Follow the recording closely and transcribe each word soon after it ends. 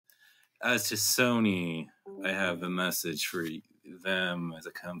As to Sony, I have a message for them as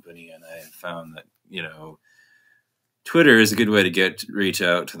a company, and I have found that Twitter is a good way to reach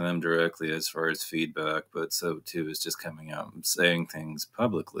out to them directly as far as feedback, but so too is just coming out and saying things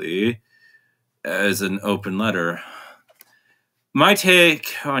publicly as an open letter. My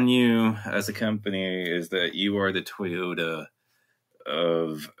take on you as a company is that you are the Toyota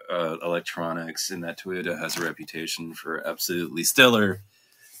of electronics, and that Toyota has a reputation for absolutely stellar,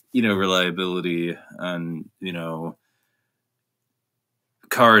 reliability and,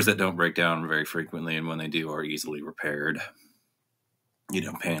 cars that don't break down very frequently, and when they do are easily repaired,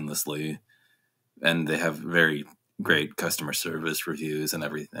 painlessly. And they have very great customer service reviews and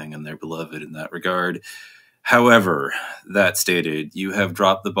everything, and they're beloved in that regard. However, that stated, you have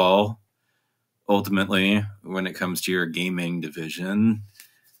dropped the ball ultimately when it comes to your gaming division.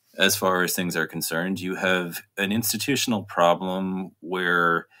 As far as things are concerned, you have an institutional problem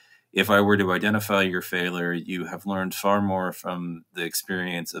where, if I were to identify your failure, you have learned far more from the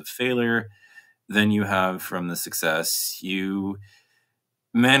experience of failure than you have from the success. You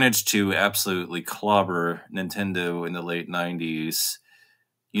managed to absolutely clobber Nintendo in the late 90s,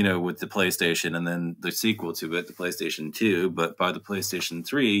 with the PlayStation and then the sequel to it, the PlayStation 2. But by the PlayStation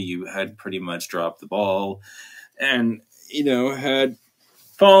 3, you had pretty much dropped the ball and, had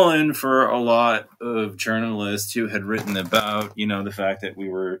fallen for a lot of journalists who had written about, the fact that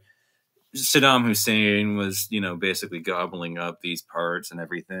Saddam Hussein was, basically gobbling up these parts and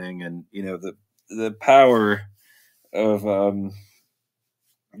everything. And, the power of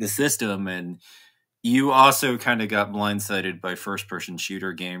the system. And you also kind of got blindsided by first-person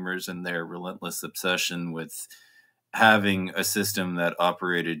shooter gamers and their relentless obsession with having a system that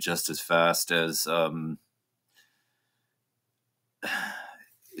operated just as fast as,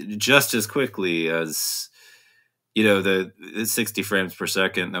 just as quickly as, the 60 frames per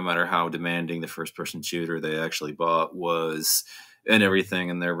second, no matter how demanding the first-person shooter they actually bought was, and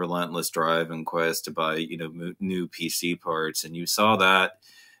everything, and their relentless drive and quest to buy, new PC parts. And you saw that,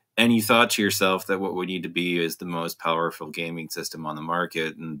 and you thought to yourself that what we need to be is the most powerful gaming system on the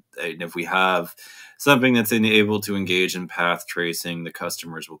market. And if we have something that's able to engage in path tracing, the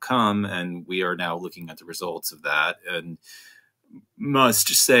customers will come. And we are now looking at the results of that, and must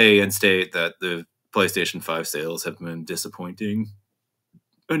say and state that the PlayStation 5 sales have been disappointing,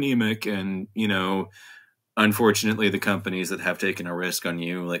 anemic, and, unfortunately, the companies that have taken a risk on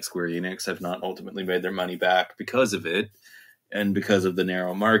you, like Square Enix, have not ultimately made their money back because of it, and because of the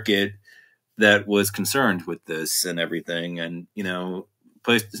narrow market that was concerned with this and everything. And,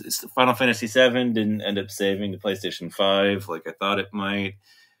 Final Fantasy VII didn't end up saving the PlayStation 5 like I thought it might.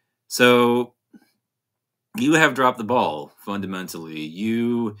 So you have dropped the ball, fundamentally.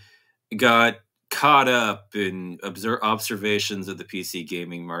 You got caught up in observations of the PC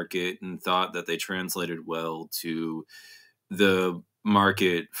gaming market and thought that they translated well to the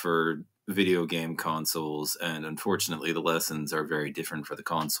market for video game consoles. And unfortunately, the lessons are very different for the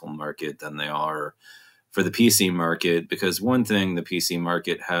console market than they are for the PC market, because one thing the PC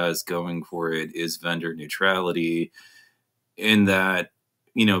market has going for it is vendor neutrality, in that,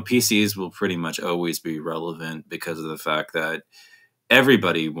 PCs will pretty much always be relevant because of the fact that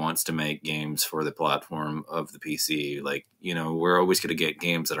everybody wants to make games for the platform of the PC. Like, we're always going to get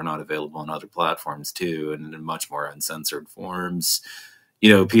games that are not available on other platforms too, and in much more uncensored forms.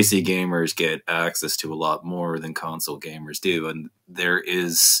 PC gamers get access to a lot more than console gamers do. And there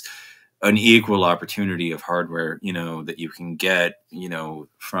is an equal opportunity of hardware, that you can get,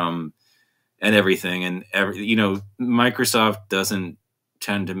 from and everything. And, Microsoft doesn't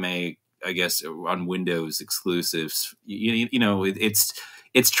tend to make, I guess, on Windows exclusives.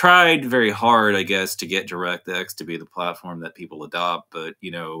 It's tried very hard, I guess, to get DirectX to be the platform that people adopt, but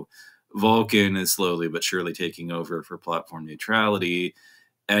Vulkan is slowly but surely taking over for platform neutrality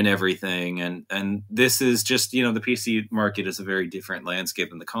and everything. And this is just, the PC market is a very different landscape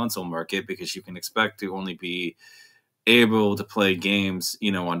than the console market, because you can expect to only be able to play games,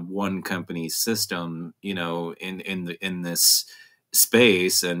 on one company's system, in this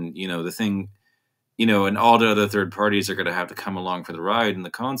space. And the thing, and all the other third parties are going to have to come along for the ride in the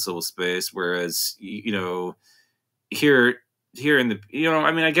console space. Whereas, here in the,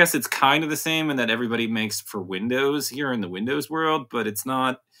 I guess it's kind of the same in that everybody makes for Windows here in the Windows world, but it's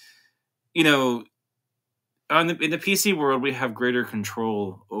not, in the PC world, we have greater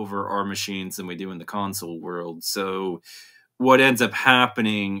control over our machines than we do in the console world. So what ends up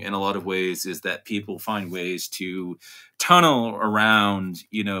happening in a lot of ways is that people find ways to tunnel around,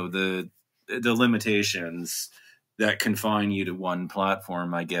 the limitations that confine you to one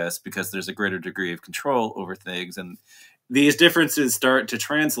platform, I guess, because there's a greater degree of control over things. And these differences start to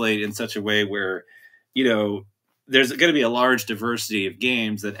translate in such a way where, you know, there's going to be a large diversity of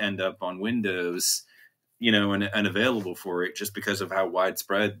games that end up on Windows, you know, and available for it, just because of how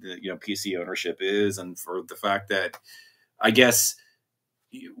widespread, you know, PC ownership is, and for the fact that, I guess,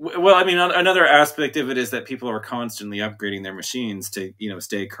 well, I mean, another aspect of it is that people are constantly upgrading their machines to, you know,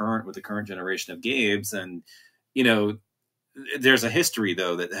 stay current with the current generation of games. And, you know, there's a history,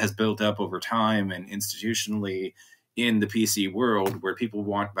 though, that has built up over time and institutionally in the PC world, where people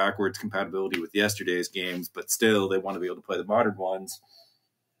want backwards compatibility with yesterday's games, but still they want to be able to play the modern ones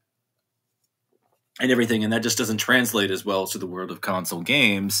and everything. And that just doesn't translate as well to the world of console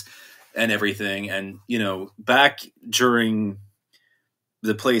games and everything. And, you know, back during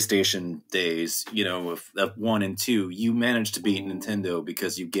the PlayStation days, you know, of 1 and 2, you managed to beat Nintendo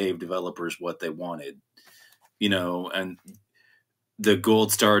because you gave developers what they wanted, you know, and the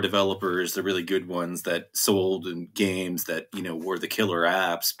gold star developers, the really good ones that sold in games that, you know, were the killer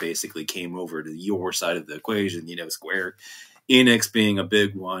apps, basically came over to your side of the equation, you know, Square Enix being a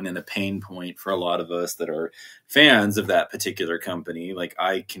big one and a pain point for a lot of us that are fans of that particular company. Like,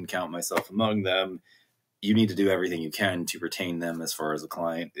 I can count myself among them. You need to do everything you can to retain them as far as a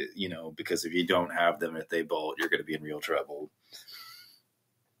client, you know, because if you don't have them, if they bolt, you're going to be in real trouble.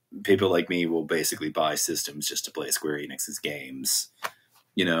 People like me will basically buy systems just to play Square Enix's games,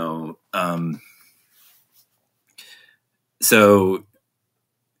 you know. So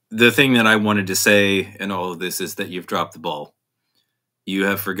the thing that I wanted to say in all of this is that you've dropped the ball. You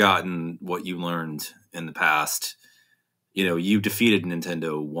have forgotten what you learned in the past. You know, you defeated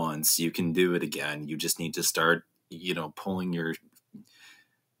Nintendo once. You can do it again. You just need to start, you know,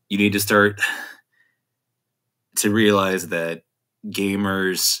 you need to start to realize that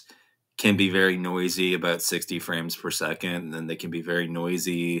gamers can be very noisy about 60 frames per second, and then they can be very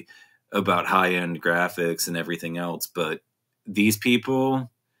noisy about high-end graphics and everything else. But these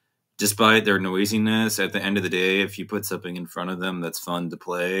people, despite their noisiness, at the end of the day, if you put something in front of them that's fun to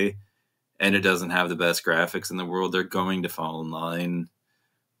play and it doesn't have the best graphics in the world, they're going to fall in line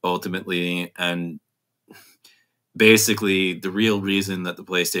ultimately. And basically, the real reason that the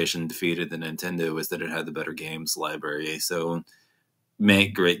PlayStation defeated the Nintendo is that it had the better games library. So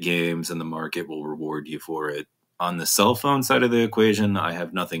make great games and the market will reward you for it. On the cell phone side of the equation, I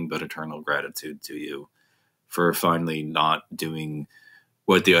have nothing but eternal gratitude to you for finally not doing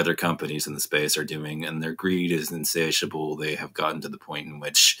what the other companies in the space are doing. And their greed is insatiable. They have gotten to the point in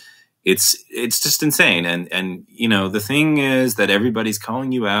which it's just insane. And you know, the thing is that everybody's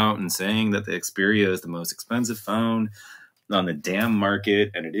calling you out and saying that the Xperia is the most expensive phone on the damn market,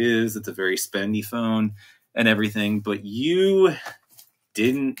 and it's a very spendy phone and everything, but you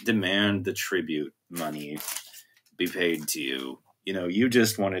didn't demand the tribute money be paid to you. You know, you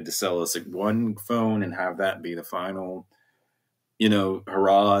just wanted to sell us one phone and have that be the final, you know,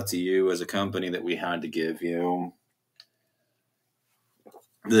 hurrah to you as a company that we had to give you.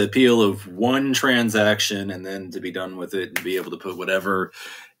 The appeal of one transaction and then to be done with it and be able to put whatever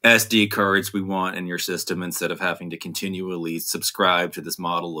SD cards we want in your system instead of having to continually subscribe to this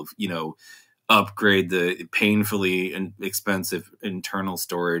model of, you know, upgrade the painfully and expensive internal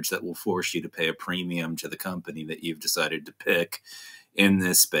storage that will force you to pay a premium to the company that you've decided to pick in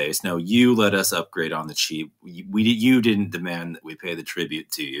this space. No, you let us upgrade on the cheap. You didn't demand that we pay the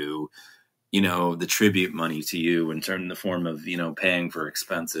tribute to you, you know, the tribute money to you in the form of, you know, paying for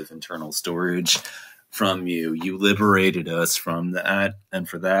expensive internal storage from you. You liberated us from that. And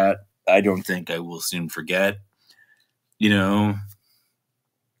for that, I don't think I will soon forget, you know.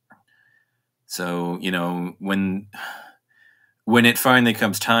 So, you know, when it finally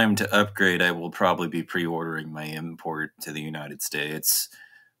comes time to upgrade, I will probably be pre-ordering my import to the United States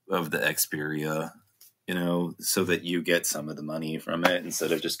of the Xperia, you know, so that you get some of the money from it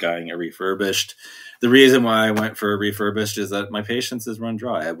instead of just buying a refurbished. The reason why I went for a refurbished is that my patience is run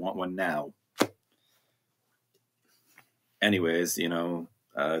dry. I want one now. Anyways, you know,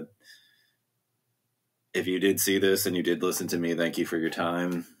 if you did see this and you did listen to me, thank you for your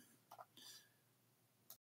time.